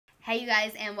Hey you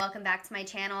guys, and welcome back to my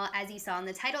channel. As you saw in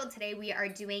the title, today we are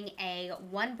doing a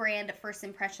one brand first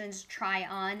impressions try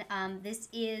on. This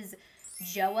is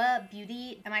Joa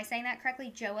Beauty. Am I saying that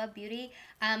correctly? Joa Beauty.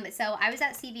 So I was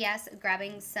at CVS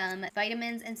grabbing some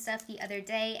vitamins and stuff the other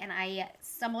day, and I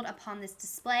stumbled upon this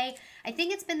display. I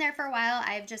think it's been there for a while.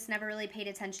 I've just never really paid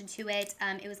attention to it.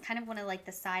 It was kind of one of like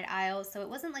the side aisles, so it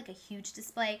wasn't like a huge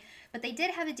display, but they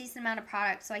did have a decent amount of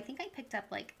product. So I think I picked up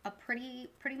like a pretty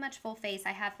much full face.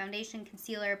 I have foundation,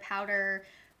 concealer, powder,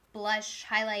 blush,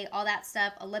 highlight, all that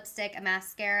stuff, a lipstick, a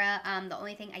mascara. The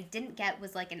only thing I didn't get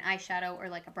was like an eyeshadow or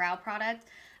like a brow product.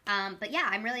 But yeah,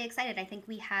 I'm really excited. I think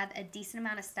we have a decent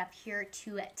amount of stuff here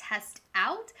to test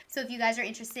out. So if you guys are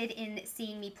interested in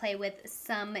seeing me play with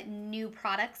some new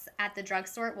products at the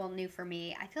drugstore, well, new for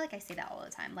me, I feel like I say that all the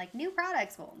time, like new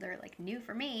products, well, they're like new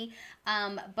for me.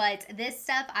 But this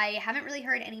stuff I haven't really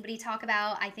heard anybody talk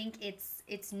about. I think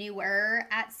it's newer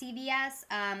at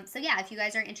CVS. So yeah, if you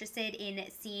guys are interested in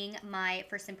seeing my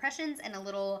first impressions and a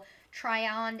little try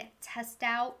on test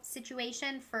out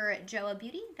situation for Joa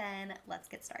Beauty, then let's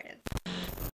get started.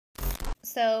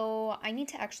 So I need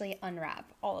to actually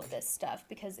unwrap all of this stuff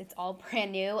because it's all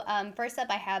brand new. First up,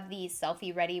 I have the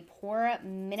Selfie Ready Pore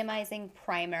Minimizing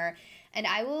Primer, and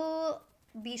I will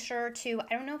be sure to,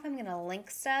 I don't know if I'm gonna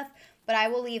link stuff, but I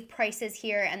will leave prices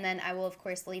here, and then I will of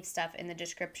course leave stuff in the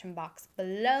description box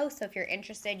below, so if you're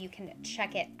interested you can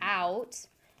check it out.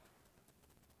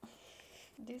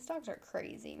 These dogs are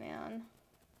crazy, man.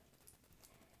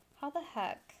 How the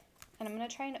heck? And I'm going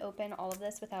to try and open all of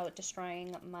this without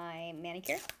destroying my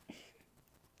manicure. A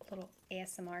little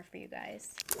ASMR for you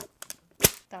guys.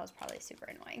 That was probably super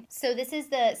annoying. So this is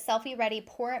the Selfie Ready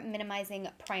Pore Minimizing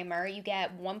Primer. You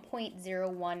get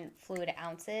 1.01 fluid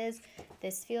ounces.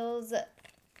 This feels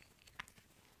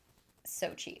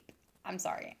so cheap. I'm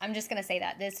sorry. I'm just going to say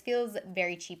that. This feels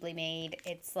very cheaply made.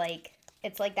 It's like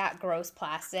that gross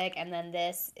plastic, and then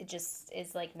this, it just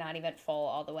is like not even full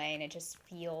all the way, and it just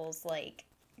feels like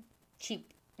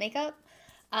cheap makeup.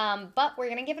 But we're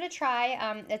gonna give it a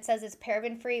try. It says it's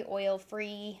paraben-free,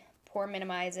 oil-free, pore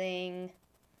minimizing.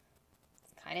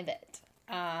 That's kind of it.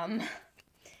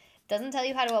 Doesn't tell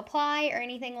you how to apply or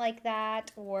anything like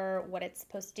that, or what it's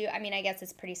supposed to do. I mean, I guess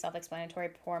it's pretty self-explanatory,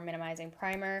 pore minimizing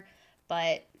primer,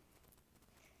 but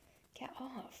get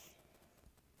off.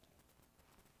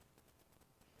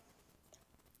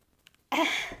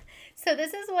 So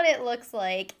this is what it looks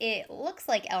like. It looks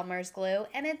like Elmer's glue,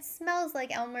 and it smells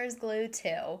like Elmer's glue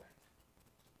too.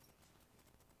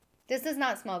 This does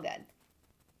not smell good.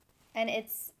 And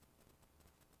it's,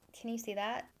 can you see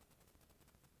that?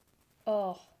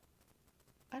 Oh,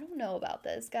 I don't know about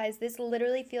this, guys. This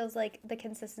literally feels like the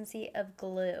consistency of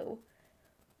glue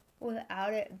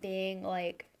without it being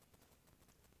like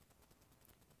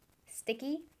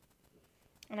sticky.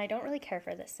 And I don't really care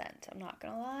for the scent, I'm not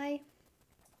gonna lie.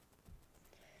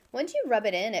 Once you rub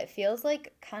it in, it feels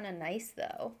like kind of nice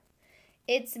though.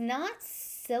 It's not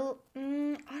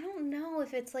I don't know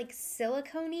if it's like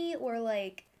silicone-y or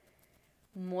like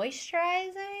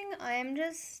moisturizing. I'm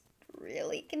just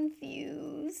really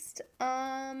confused.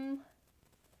 Now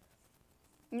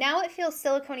it feels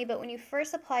silicone-y, but when you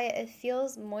first apply it, it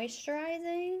feels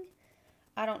moisturizing.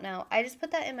 I don't know. I just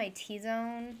put that in my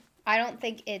T-zone. I don't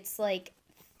think it's like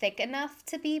thick enough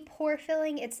to be pore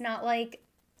filling. It's not like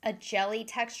a jelly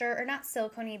texture, or not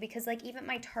silicone-y, because like even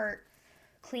my Tarte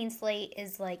Clean Slate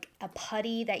is like a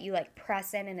putty that you like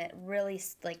press in and it really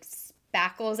like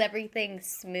spackles everything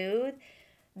smooth.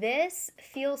 This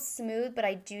feels smooth, but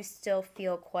I do still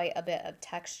feel quite a bit of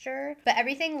texture. But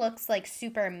everything looks like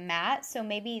super matte, so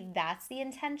maybe that's the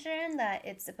intention, that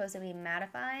it's supposed to be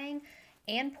mattifying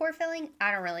and pore filling.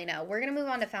 I don't really know. We're gonna move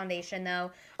on to foundation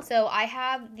though. So I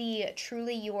have the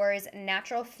Truly Yours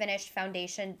Natural Finish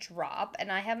Foundation Drop,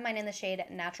 and I have mine in the shade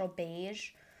Natural Beige.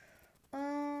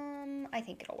 I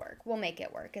think it'll work. We'll make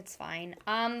it work. It's fine.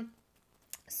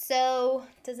 So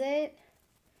does it?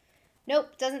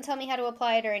 Nope, doesn't tell me how to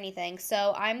apply it or anything.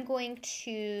 So I'm going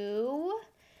to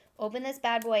open this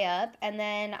bad boy up, and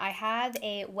then I have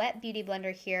a wet beauty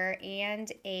blender here and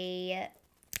a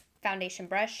foundation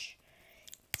brush.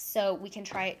 So we can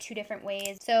try it two different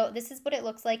ways. So this is what it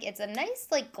looks like. It's a nice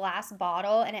like glass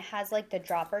bottle, and it has like the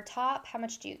dropper top. How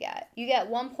much do you get? You get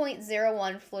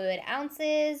 1.01 fluid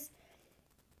ounces.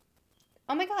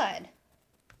 Oh my God.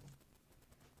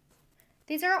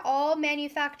 These are all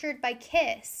manufactured by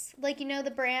Kiss. Like, you know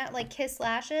the brand, like Kiss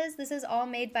Lashes? This is all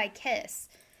made by Kiss.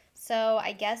 So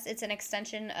I guess it's an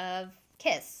extension of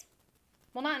Kiss.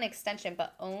 Well, not an extension,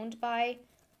 but owned by.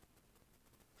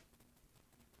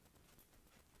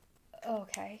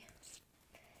 Okay.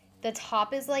 The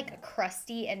top is like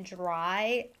crusty and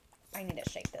dry. I need to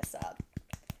shake this up.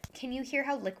 Can you hear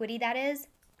how liquidy that is?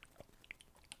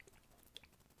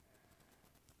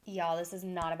 Y'all, this is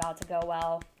not about to go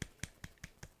well.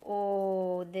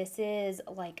 Oh, this is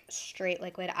like straight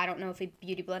liquid. I don't know if a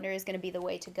beauty blender is going to be the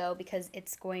way to go because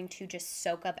it's going to just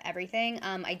soak up everything.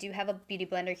 I do have a beauty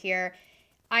blender here.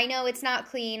 I know it's not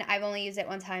clean. I've only used it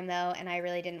one time though, and I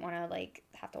really didn't want to like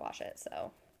have to wash it.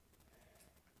 So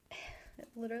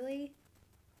literally.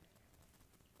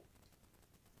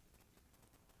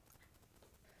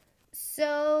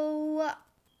 So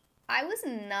I was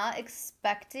not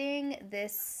expecting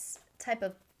this type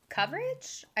of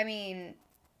coverage. I mean,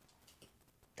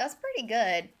 that's pretty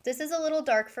good. This is a little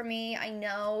dark for me, I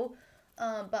know,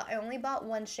 but I only bought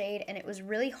one shade and it was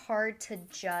really hard to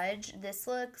judge. This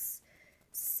looks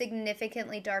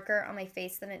significantly darker on my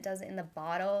face than it does in the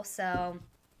bottle, so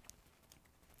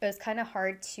it was kind of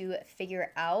hard to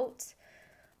figure out.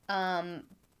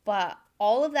 But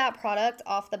all of that product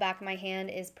off the back of my hand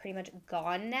is pretty much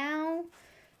gone now.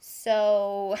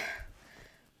 So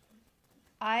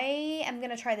I am going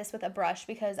to try this with a brush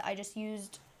because I just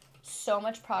used so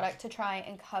much product to try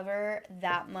and cover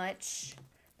that much.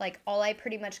 Like all I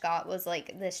pretty much got was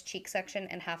like this cheek section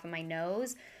and half of my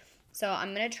nose. So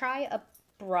I'm going to try a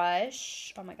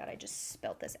brush. Oh my god, I just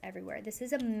spilled this everywhere. This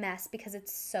is a mess because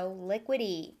it's so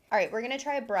liquidy. All right, we're going to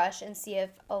try a brush and see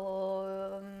if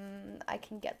I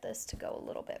can get this to go a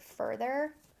little bit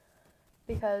further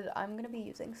because I'm going to be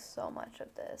using so much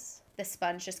of this. The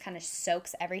sponge just kind of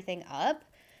soaks everything up.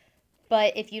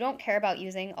 But if you don't care about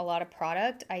using a lot of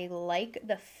product, I like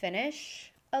the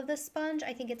finish of the sponge.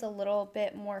 I think it's a little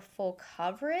bit more full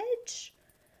coverage.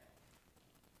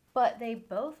 But they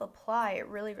both apply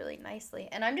really, really nicely.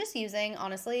 And I'm just using,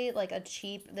 honestly, like a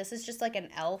cheap, this is just like an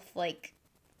e.l.f. like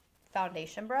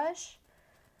foundation brush.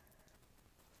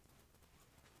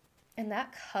 And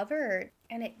that covered,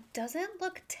 and it doesn't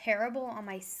look terrible on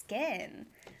my skin.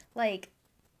 Like,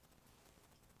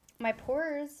 my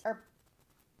pores are,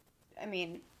 I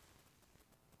mean,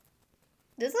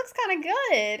 this looks kind of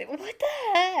good. What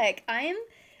the heck? I'm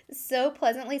so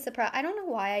pleasantly surprised. I don't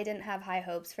know why I didn't have high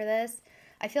hopes for this.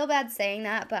 I feel bad saying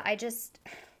that, but I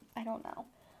don't know.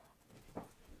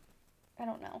 I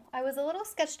don't know. I was a little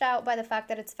sketched out by the fact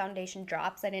that it's foundation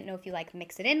drops. I didn't know if you like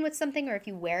mix it in with something or if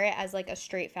you wear it as like a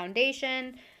straight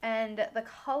foundation. And the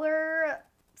color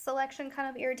selection kind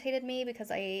of irritated me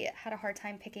because I had a hard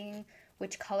time picking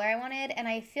which color I wanted. And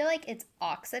I feel like it's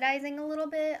oxidizing a little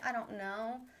bit. I don't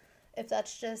know if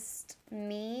that's just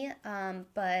me,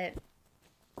 but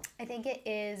I think it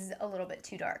is a little bit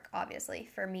too dark, obviously,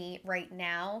 for me right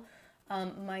now.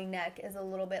 My neck is a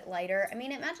little bit lighter. I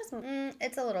mean, it matches,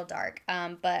 it's a little dark.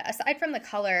 But aside from the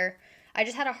color, I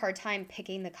just had a hard time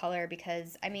picking the color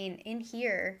because, I mean, in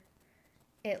here,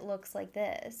 it looks like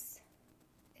this.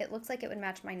 It looks like it would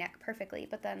match my neck perfectly,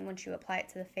 but then once you apply it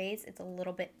to the face, it's a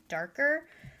little bit darker.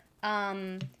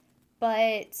 But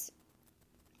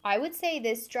I would say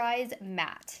this dries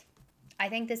matte. I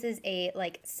think this is a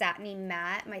like satiny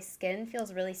matte. My skin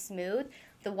feels really smooth.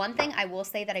 The one thing I will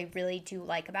say that I really do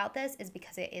like about this is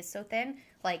because it is so thin,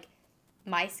 like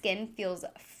my skin feels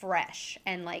fresh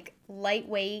and like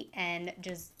lightweight and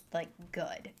just like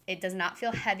good. It does not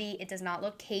feel heavy. It does not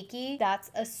look cakey.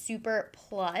 That's a super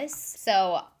plus.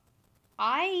 So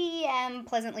I am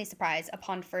pleasantly surprised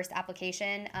upon first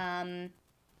application.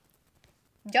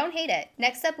 Don't hate it.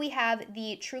 Next up, we have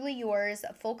the Truly Yours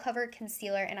Full Cover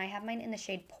Concealer, and I have mine in the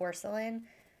shade Porcelain.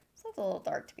 This looks a little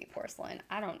dark to be porcelain.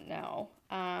 I don't know.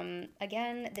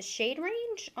 Again, the shade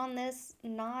range on this,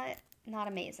 not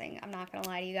amazing. I'm not gonna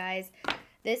lie to you guys.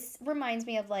 This reminds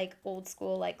me of like old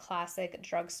school, like classic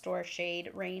drugstore shade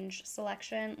range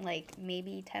selection, like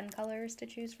maybe 10 colors to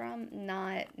choose from.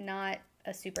 Not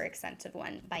a super extensive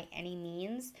one by any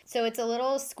means. So it's a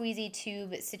little squeezy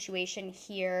tube situation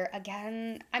here.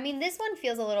 Again, I mean, this one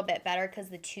feels a little bit better because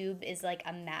the tube is like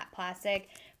a matte plastic,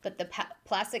 but the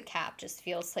plastic cap just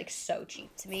feels like so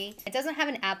cheap to me. It doesn't have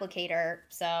an applicator,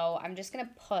 so I'm just gonna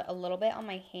put a little bit on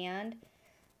my hand.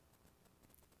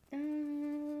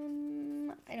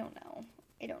 I don't know.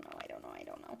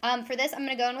 For this, I'm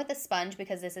gonna go in with a sponge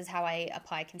because this is how I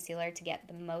apply concealer to get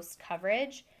the most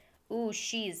coverage. Ooh,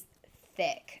 she's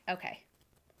thick. Okay.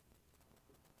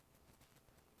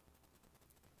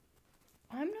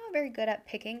 I'm not very good at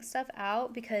picking stuff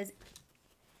out because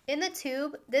in the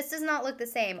tube, this does not look the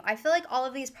same. I feel like all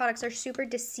of these products are super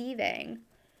deceiving.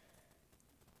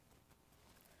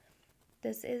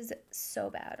 This is so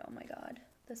bad. Oh my god.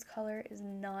 This color is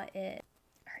not it.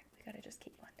 All right, we gotta just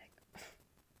keep blending.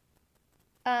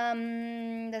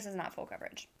 This is not full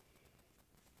coverage.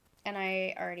 And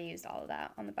I already used all of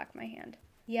that on the back of my hand.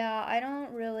 Yeah, I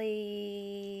don't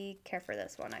really care for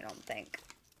this one, I don't think.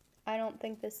 I don't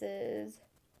think this is...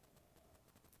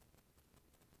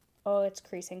 Oh, it's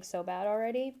creasing so bad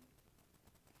already.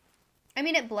 I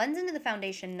mean, it blends into the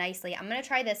foundation nicely. I'm going to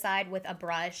try this side with a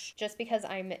brush just because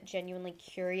I'm genuinely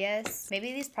curious.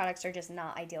 Maybe these products are just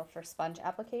not ideal for sponge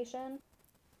application.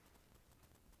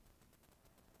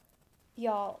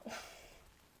 Y'all.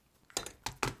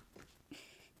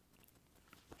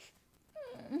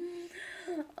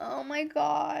 Oh my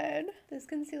god. This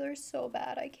concealer is so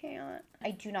bad. I can't.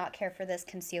 I do not care for this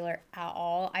concealer at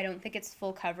all. I don't think it's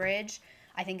full coverage.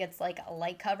 I think it's like a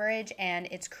light coverage and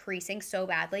it's creasing so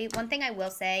badly. One thing I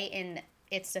will say in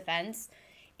its defense,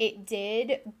 it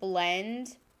did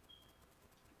blend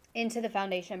into the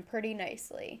foundation pretty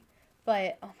nicely.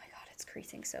 But oh my god, it's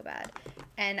creasing so bad.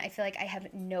 And I feel like I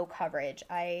have no coverage.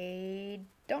 I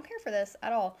don't care for this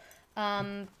at all.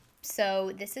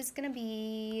 So this is going to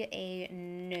be a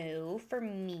no for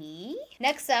me.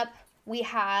 Next up, we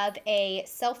have a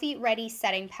Selfie Ready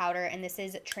Setting Powder, and this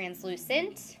is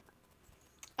translucent.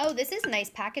 Oh, this is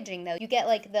nice packaging, though. You get,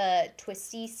 like, the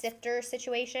twisty sifter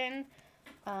situation,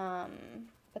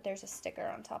 but there's a sticker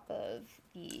on top of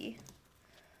the...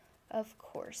 Of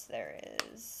course there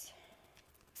is.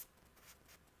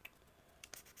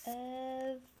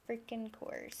 Of freaking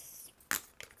course.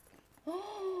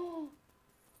 Oh!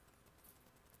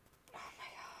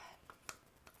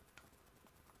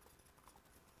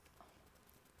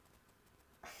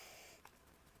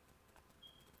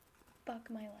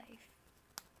 Fuck my life.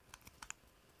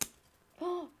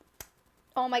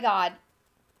 Oh my god.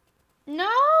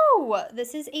 No!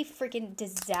 This is a freaking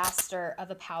disaster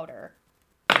of a powder.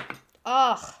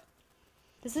 Ugh.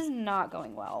 This is not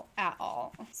going well at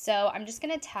all. So I'm just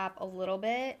going to tap a little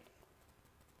bit.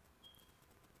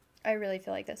 I really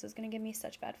feel like this is going to give me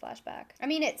such bad flashback. I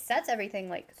mean, it sets everything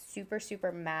like super,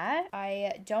 super matte.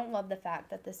 I don't love the fact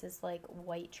that this is like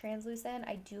white translucent.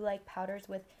 I do like powders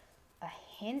with a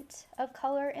hint of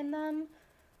color in them.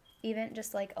 Even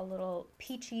just like a little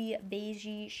peachy,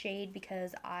 beigey shade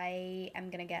because I am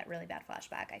going to get really bad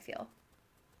flashback, I feel.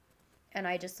 And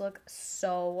I just look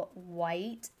so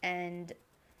white and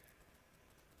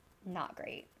not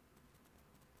great.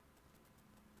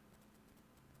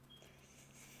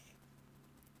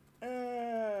 Can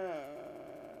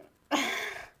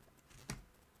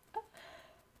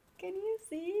you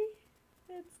see?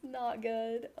 It's not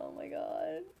good. Oh my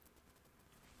god.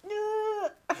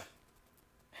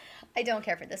 I don't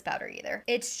care for this powder either.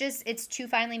 It's just, it's too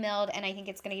finely milled and I think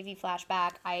it's going to give you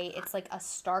flashback. It's like a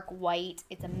stark white.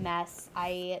 It's a mess.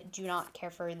 I do not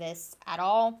care for this at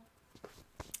all.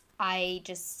 I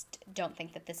just don't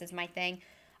think that this is my thing.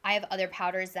 I have other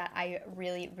powders that I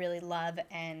really, really love,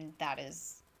 and that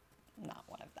is not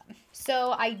one of them.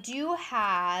 So I do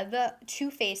have two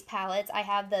face palettes. I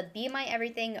have the Be My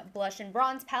Everything Blush and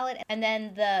Bronze palette, and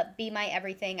then the Be My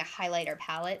Everything Highlighter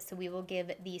palette. So we will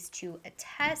give these two a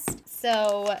test.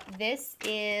 So this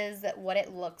is what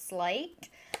it looks like.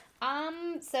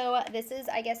 So this is,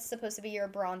 I guess, supposed to be your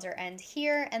bronzer end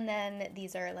here, and then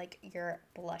these are like your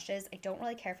blushes. I don't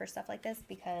really care for stuff like this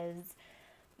because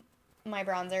my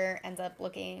bronzer ends up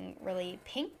looking really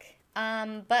pink.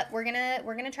 But we're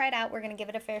gonna try it out. We're gonna give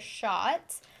it a fair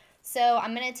shot. So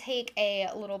I'm gonna take a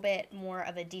little bit more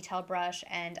of a detail brush,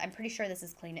 and I'm pretty sure this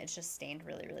is clean. It's just stained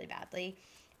really, really badly.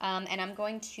 And I'm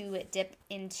going to dip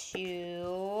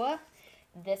into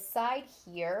this side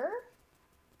here.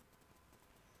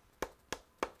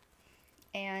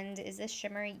 And is this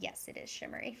shimmery? Yes, it is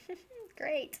shimmery.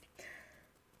 Great.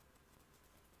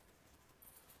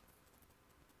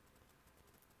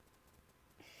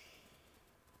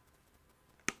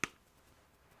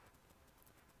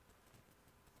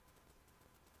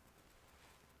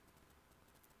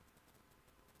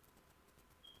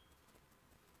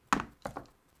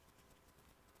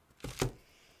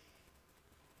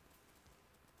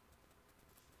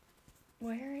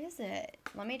 Where is it?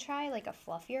 Let me try like a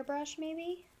fluffier brush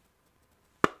maybe.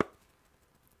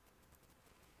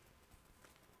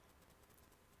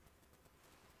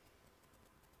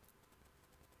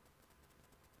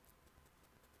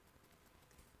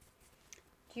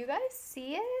 Do you guys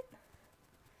see it?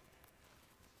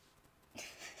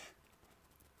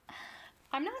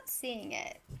 I'm not seeing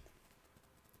it.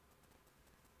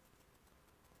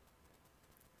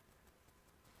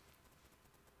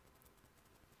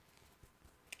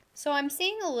 So I'm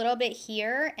seeing a little bit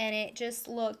here, and it just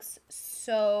looks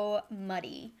so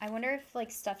muddy. I wonder if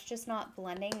like stuff's just not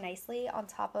blending nicely on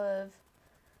top of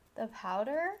the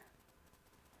powder.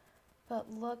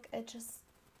 But look,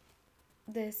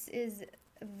 this is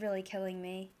really killing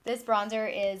me. This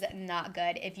bronzer is not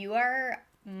good. If you are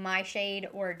my shade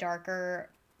or darker,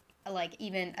 like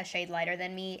even a shade lighter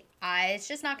than me, it's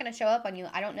just not going to show up on you.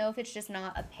 I don't know if it's just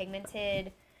not a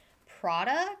pigmented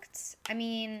product. I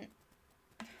mean,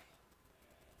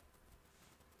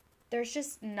 there's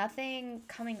just nothing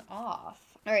coming off.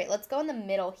 All right, let's go in the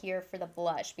middle here for the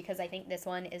blush because I think this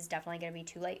one is definitely going to be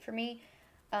too light for me.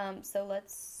 So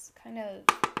let's kind of...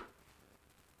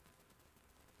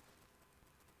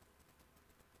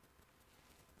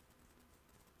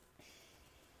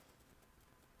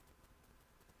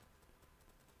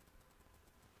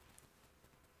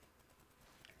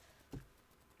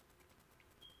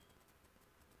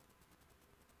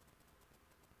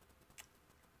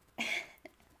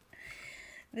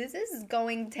 This is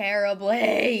going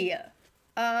terribly.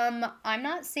 I'm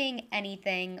not seeing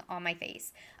anything on my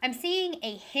face. I'm seeing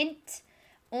a hint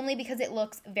only because it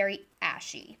looks very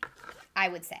ashy, I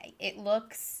would say. It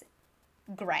looks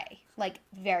gray, like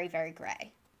very, very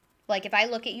gray. Like if I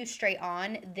look at you straight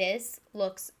on, this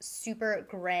looks super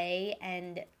gray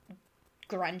and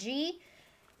grungy,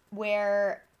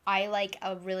 where I like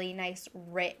a really nice,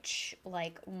 rich,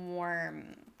 like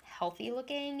warm, healthy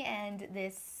looking, and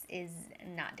this is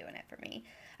not doing it for me.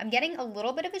 I'm getting a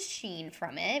little bit of a sheen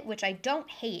from it, which I don't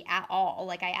hate at all.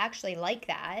 Like, I actually like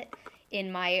that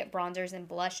in my bronzers and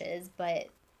blushes, but,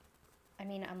 I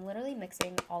mean, I'm literally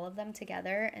mixing all of them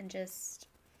together and just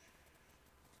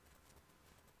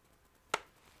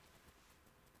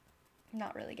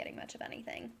not really getting much of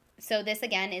anything. So this,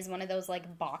 again, is one of those,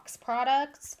 like, box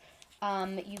products.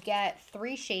 You get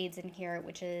 3 shades in here,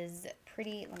 which is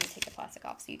pretty. Let me take the plastic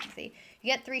off so you can see.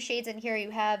 You get 3 shades in here.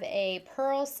 You have a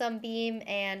Pearl, Sunbeam,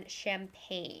 and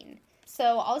Champagne.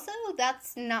 So also,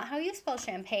 that's not how you spell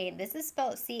champagne. This is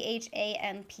spelled Champaign.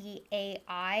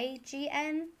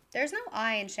 There's no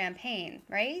I in champagne,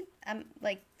 right? I'm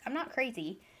not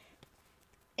crazy.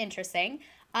 Interesting.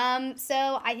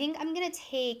 So I think I'm going to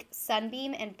take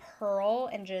Sunbeam and Pearl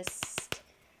and just...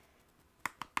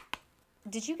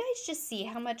 Did you guys just see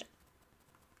how much...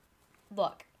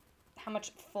 Look, how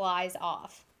much flies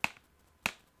off.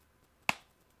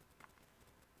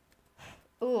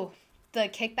 Ooh, the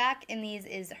kickback in these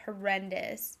is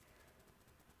horrendous.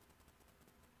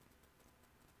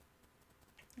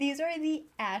 These are the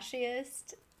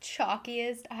ashiest,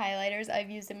 chalkiest highlighters I've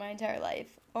used in my entire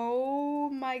life. Oh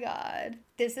my god.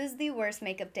 This is the worst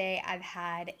makeup day I've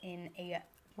had in a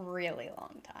really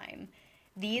long time.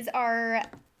 These are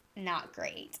not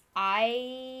great.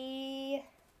 I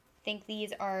think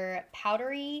these are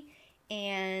powdery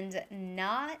and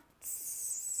not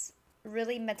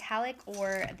really metallic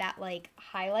or that like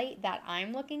highlight that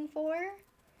I'm looking for.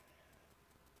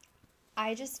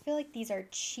 I just feel like these are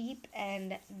cheap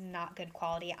and not good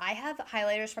quality. I have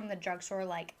highlighters from the drugstore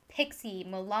like Pixie,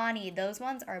 Milani. Those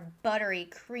ones are buttery,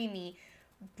 creamy,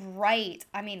 bright.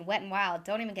 I mean, Wet n Wild.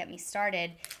 Don't even get me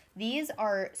started. These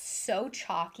are so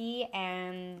chalky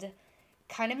and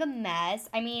kind of a mess.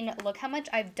 I mean, look how much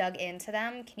I've dug into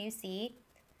them. Can you see?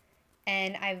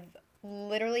 And I've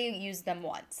literally used them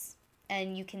once.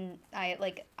 And you can,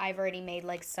 I've already made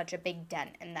like such a big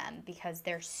dent in them because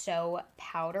they're so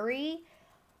powdery.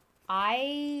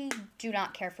 I do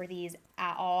not care for these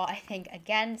at all. I think,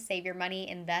 again, save your money,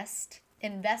 invest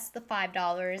the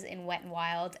 $5 in Wet n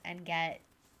Wild and get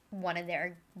one of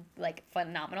their like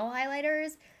phenomenal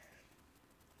highlighters.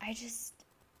 I just,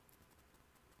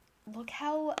 look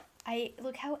how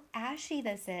ashy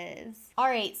this is. All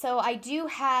right, so I do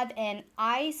have an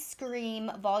Ice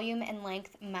Cream Volume and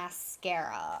Length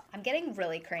Mascara. I'm getting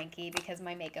really cranky because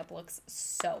my makeup looks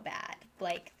so bad.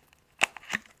 Like,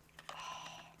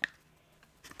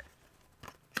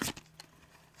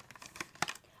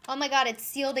 oh my god, it's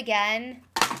sealed again.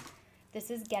 This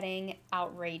is getting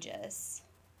outrageous.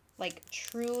 Like,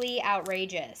 truly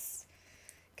outrageous.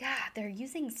 God, they're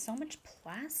using so much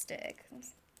plastic.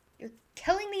 You're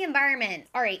killing the environment.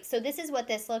 All right, so this is what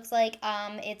this looks like.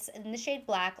 It's in the shade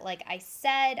black, like I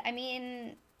said. I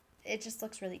mean, it just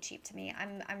looks really cheap to me.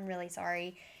 I'm really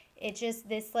sorry. It just,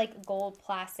 this like gold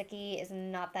plasticky is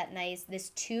not that nice. This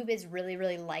tube is really,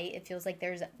 really light. It feels like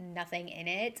there's nothing in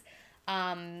it.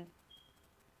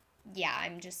 Yeah,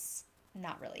 I'm just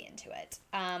not really into it.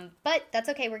 But that's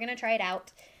okay. We're gonna try it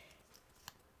out.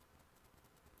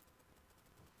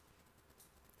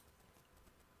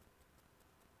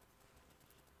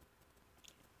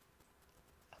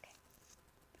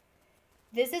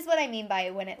 This is what I mean by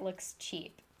when it looks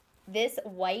cheap. This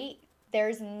white,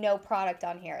 there's no product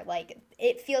on here. Like,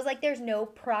 it feels like there's no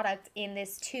product in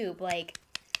this tube. Like,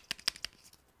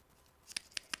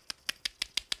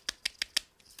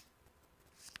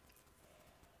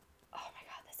 oh my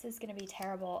god, this is going to be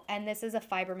terrible. And this is a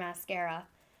fiber mascara.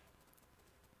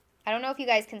 I don't know if you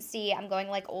guys can see, I'm going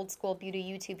like old school beauty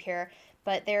YouTube here,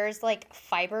 but there's like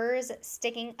fibers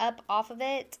sticking up off of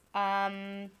it.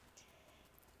 I'm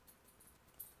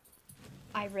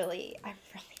really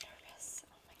nervous.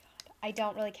 Oh my God. I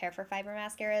don't really care for fiber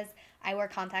mascaras. I wear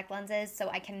contact lenses, so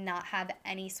I cannot have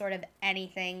any sort of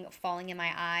anything falling in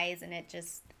my eyes, and it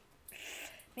just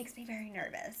makes me very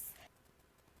nervous.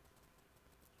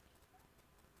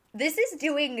 This is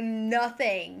doing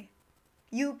nothing.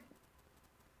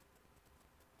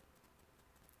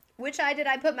 Which eye did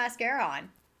I put mascara on?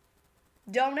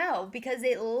 Don't know, because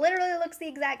it literally looks the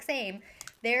exact same.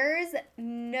 There's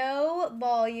no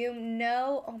volume,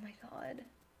 oh my God.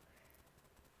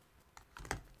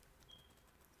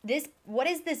 What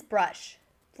is this brush?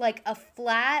 Like a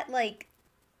flat, like,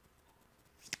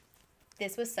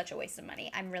 this was such a waste of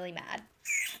money. I'm really mad.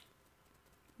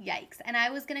 Yikes. And I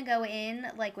was gonna go in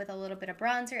like with a little bit of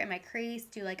bronzer in my crease,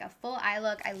 do like a full eye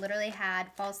look. I literally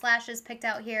had false lashes picked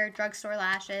out here, drugstore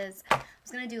lashes. I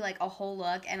was gonna do like a whole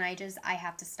look, and I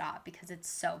have to stop because it's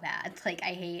so bad. Like,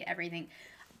 I hate everything.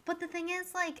 But the thing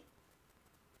is, like,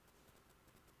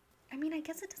 I mean, I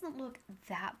guess it doesn't look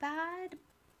that bad.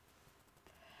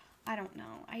 I don't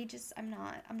know. I'm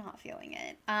not feeling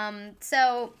it.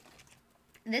 So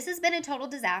this has been a total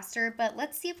disaster, but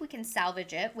let's see if we can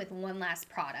salvage it with one last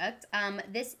product.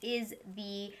 This is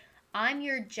the I'm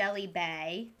Your Jelly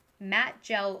Bae Matte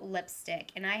Gel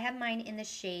Lipstick, and I have mine in the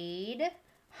shade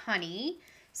Honey.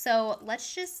 So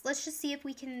let's just see if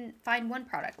we can find one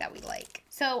product that we like.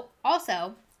 So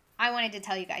also, I wanted to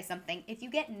tell you guys something. If you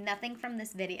get nothing from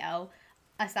this video,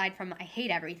 aside from I hate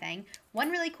everything,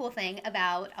 one really cool thing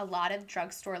about a lot of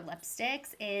drugstore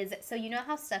lipsticks is, so you know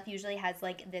how stuff usually has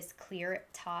like this clear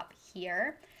top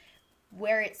here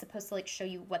where it's supposed to like show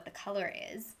you what the color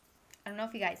is. I don't know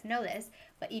if you guys know this,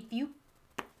 but if you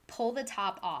pull the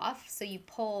top off, so you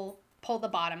pull the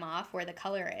bottom off where the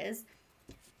color is,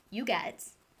 you get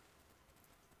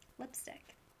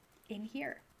lipstick in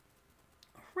here.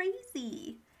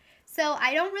 Crazy. So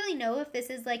I don't really know if this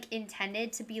is like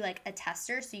intended to be like a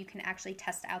tester so you can actually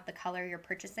test out the color you're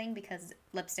purchasing, because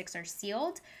lipsticks are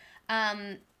sealed.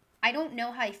 I don't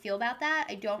know how I feel about that.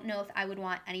 I don't know if I would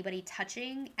want anybody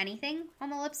touching anything on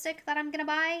the lipstick that I'm gonna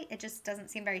buy. It just doesn't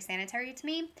seem very sanitary to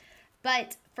me.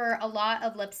 But for a lot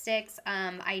of lipsticks,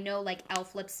 I know like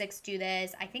e.l.f. lipsticks do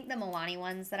this. I think the Milani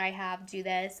ones that I have do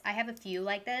this. I have a few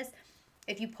like this.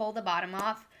 If you pull the bottom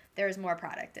off, there's more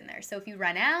product in there. So if you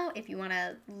run out, if you want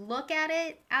to look at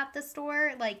it at the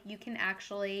store, like, you can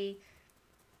actually,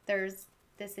 this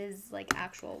is like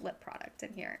actual lip product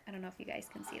in here. I don't know if you guys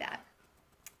can see that.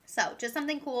 So just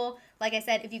something cool. Like I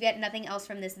said, if you get nothing else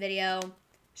from this video,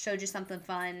 showed you something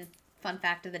fun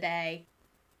fact of the day.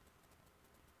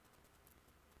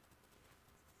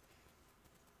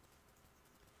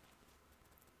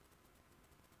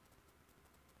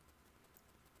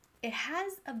 It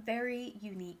has a very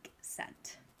unique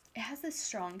scent. It has a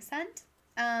strong scent.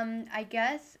 I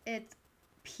guess it's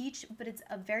peach, but it's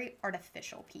a very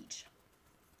artificial peach.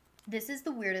 This is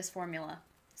the weirdest formula.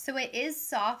 So it is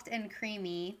soft and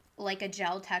creamy, like a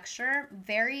gel texture,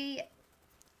 very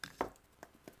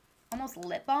almost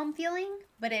lip balm feeling,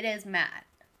 but it is matte.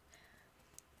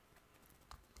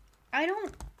 I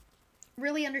don't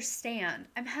really understand.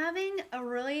 I'm having a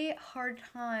really hard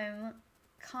time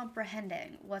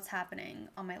comprehending what's happening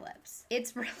on my lips.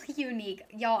 It's really unique.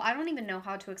 Y'all, I don't even know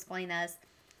how to explain this.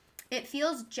 It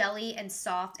feels jelly and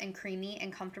soft and creamy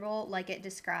and comfortable, like it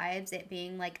describes it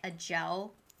being like a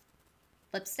gel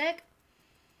lipstick.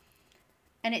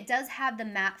 And it does have the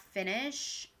matte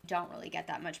finish. Don't really get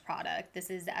that much product. This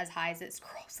is as high as it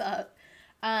scrolls up.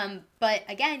 But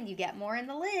again, you get more in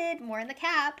the lid, more in the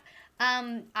cap.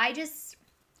 I just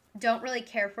don't really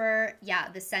care for,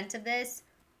 the scent of this.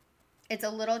 It's a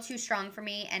little too strong for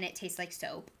me, and it tastes like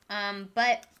soap.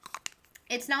 But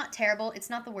it's not terrible. It's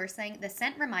not the worst thing. The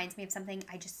scent reminds me of something.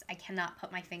 I cannot put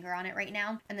my finger on it right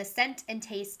now. And the scent and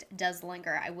taste does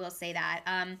linger. I will say that.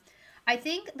 I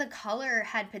think the color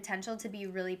had potential to be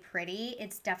really pretty.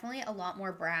 It's definitely a lot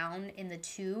more brown in the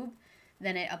tube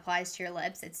than it applies to your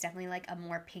lips. It's definitely like a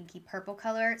more pinky purple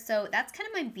color. So that's kind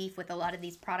of my beef with a lot of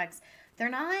these products. They're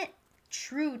not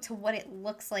true to what it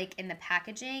looks like in the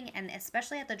packaging, and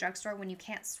especially at the drugstore when you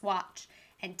can't swatch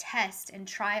and test and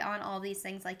try on all these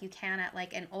things like you can at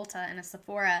like an Ulta and a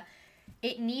Sephora.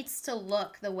 It needs to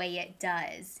look the way it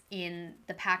does in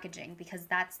the packaging, because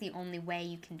that's the only way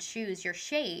you can choose your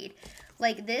shade.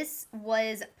 Like, this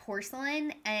was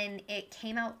porcelain and it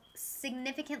came out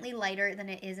significantly lighter than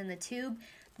it is in the tube.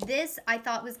 This I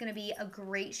thought was going to be a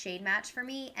great shade match for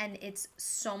me, and it's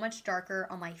so much darker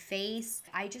on my face.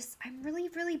 I'm really,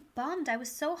 really bummed. I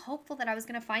was so hopeful that I was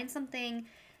going to find something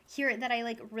here that I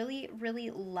like really, really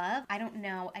love. I don't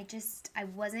know. I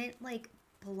wasn't like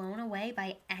blown away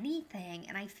by anything,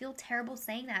 and I feel terrible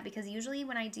saying that because usually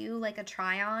when I do like a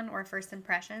try on or first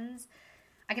impressions,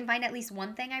 I can find at least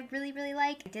one thing I really, really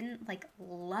like. I didn't like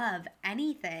love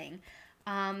anything.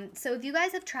 So if you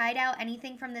guys have tried out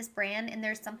anything from this brand and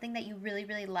there's something that you really,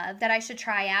 really love that I should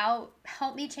try out,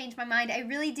 help me change my mind. I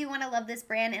really do want to love this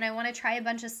brand and I want to try a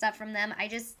bunch of stuff from them. I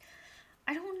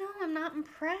don't know. I'm not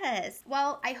impressed.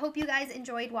 Well, I hope you guys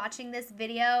enjoyed watching this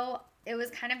video. It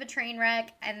was kind of a train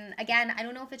wreck. And again, I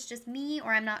don't know if it's just me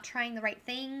or I'm not trying the right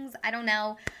things. I don't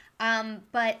know.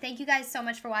 But thank you guys so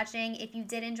much for watching. If you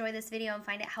did enjoy this video and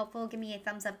find it helpful, give me a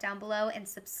thumbs up down below and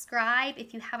subscribe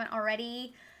if you haven't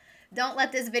already. Don't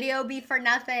let this video be for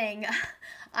nothing.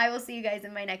 I will see you guys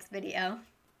in my next video.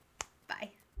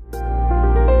 Bye.